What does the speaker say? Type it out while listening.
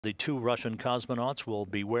The two Russian cosmonauts will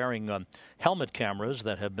be wearing helmet cameras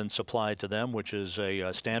that have been supplied to them, which is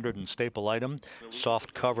a standard and staple item,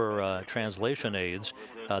 soft cover translation aids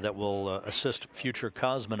that will assist future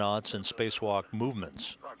cosmonauts in spacewalk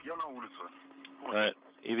movements. All right,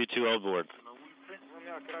 EV2 all aboard.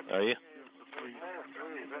 Are you?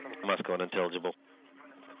 Moscow unintelligible.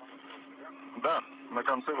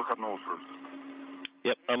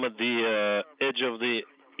 Yep, I'm at the edge of the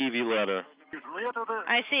EV ladder.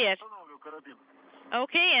 I see it.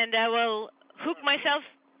 Okay, and I will hook myself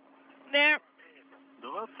there.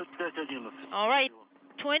 All right,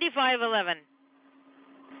 2511.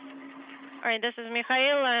 All right, this is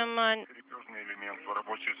Mikhail. I'm on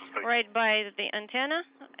right by the antenna,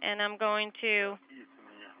 and I'm going to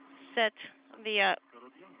set the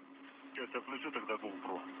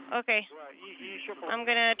okay. I'm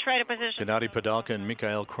going to try to position. Gennady Padalka and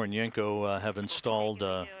Mikhail Kornienko have installed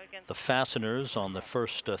the fasteners on the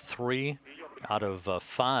first 3 out of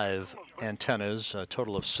 5 antennas, a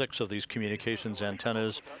total of 6 of these communications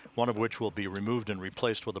antennas, one of which will be removed and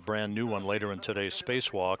replaced with a brand new one later in today's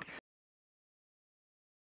spacewalk.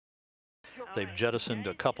 They've jettisoned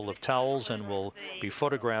a couple of towels and will be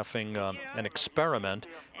photographing an experiment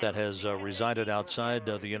that has resided outside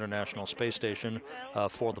the International Space Station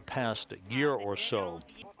for the past year or so.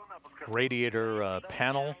 Radiator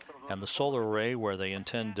panel and the solar array, where they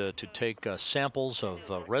intend to take samples of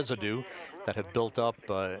residue that have built up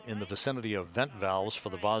in the vicinity of vent valves for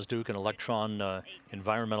the Vozduk and Electron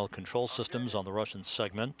environmental control systems on the Russian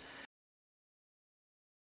segment.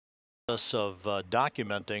 Of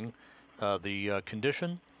documenting the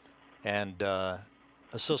condition and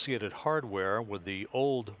associated hardware with the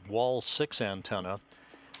old Wall 6 antenna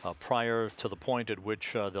prior to the point at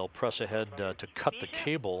which they'll press ahead to cut the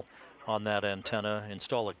cable on that antenna,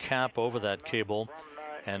 install a cap over that cable,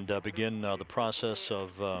 and begin the process of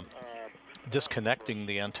disconnecting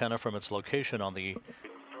the antenna from its location on the.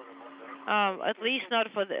 At least not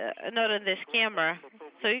on this camera.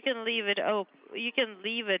 So you can leave it open. You can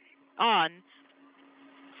leave it on.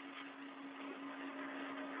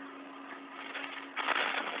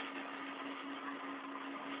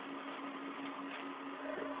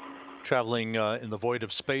 Traveling in the void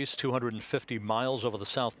of space, 250 miles over the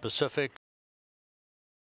South Pacific.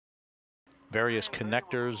 Various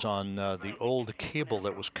connectors on the old cable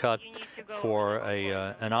that was cut for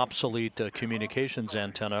an obsolete communications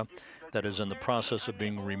antenna that is in the process of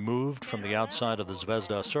being removed from the outside of the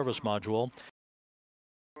Zvezda service module.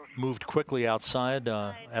 Moved quickly outside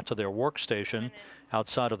after their workstation,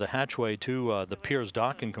 outside of the hatchway to the Piers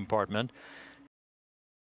docking compartment.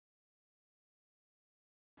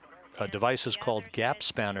 Devices called gap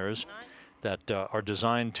spanners that are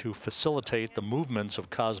designed to facilitate the movements of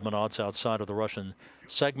cosmonauts outside of the Russian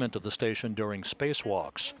segment of the station during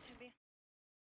spacewalks.